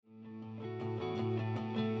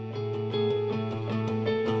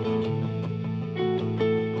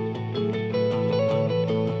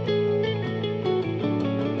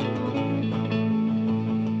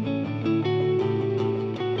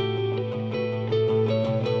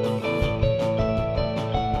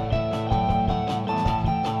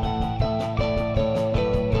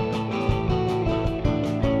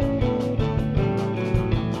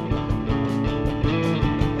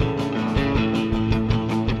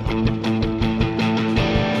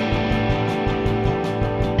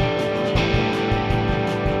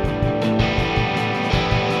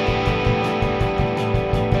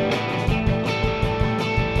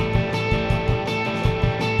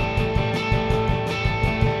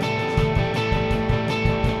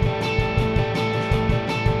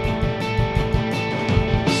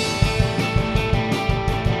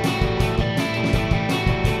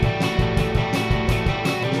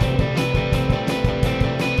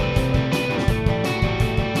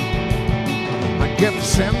Get the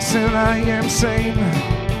sense that I am sane,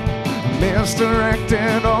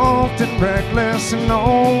 misdirected, often reckless, and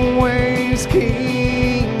always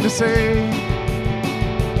keen to say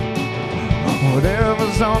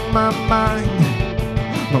whatever's on my mind.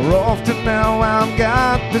 More often now I've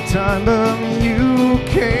got the time, but you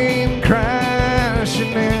came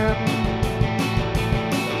crashing in.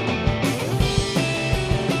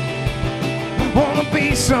 Wanna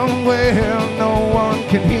be somewhere no one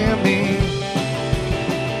can hear me.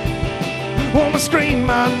 Wanna scream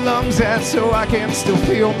my lungs out so I can still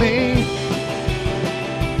feel me.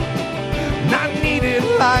 And I need it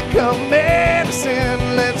like a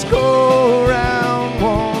medicine. Let's go around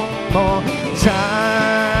one more time.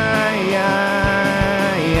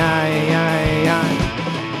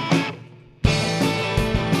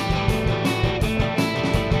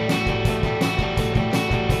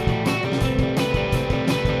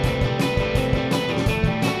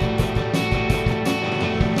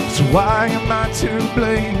 So why am I to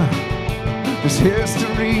blame? This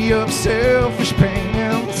history of selfish pain,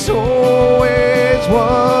 and it's always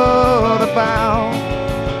what about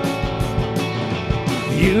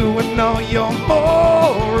you and all your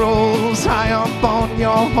morals. High up on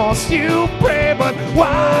your horse you pray, but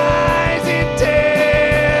why is it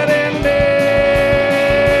dead and dead?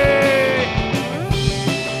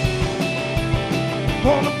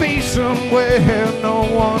 Wanna be somewhere no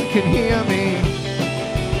one can hear me.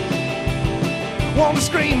 Wanna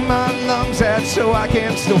scream my lungs out so I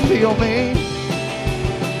can still feel me.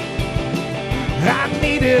 I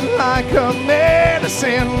need it like a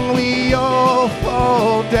medicine. We all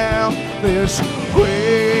fall down this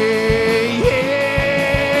way.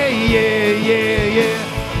 Yeah, yeah, yeah, yeah.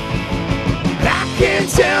 I can't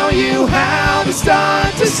tell you how to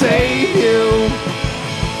start to save you.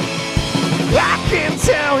 I can't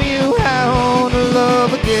tell you how to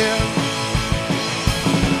love again.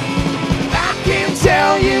 I can't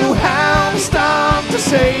tell you how to start to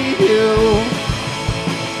save you.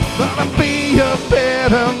 But I'd be a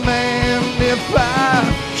better man if I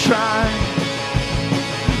tried.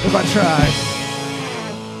 If I tried.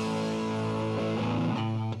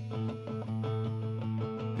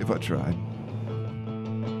 If I tried.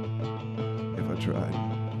 If I tried.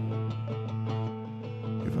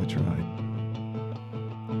 If I tried.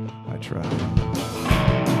 I tried.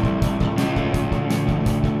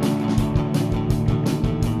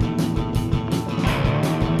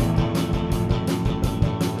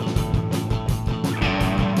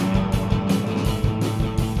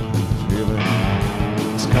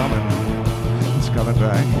 Coming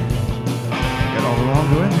back. Get all along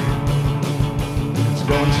to it. It's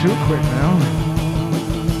going too quick now.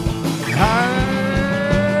 I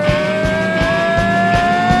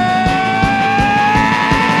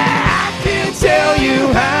can't tell you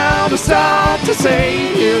how to start to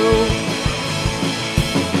save you.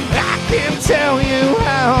 I can't tell you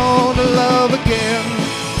how to love again.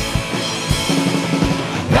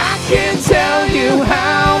 I can't tell you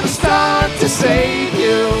how to start to save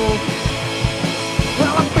you.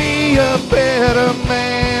 Well, I'd be a better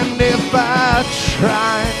man if I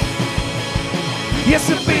tried. Yes,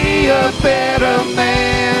 I'd be a better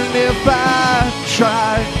man if I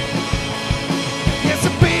tried. Yes,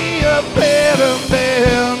 I'd be a better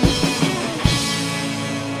man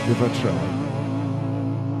if I tried.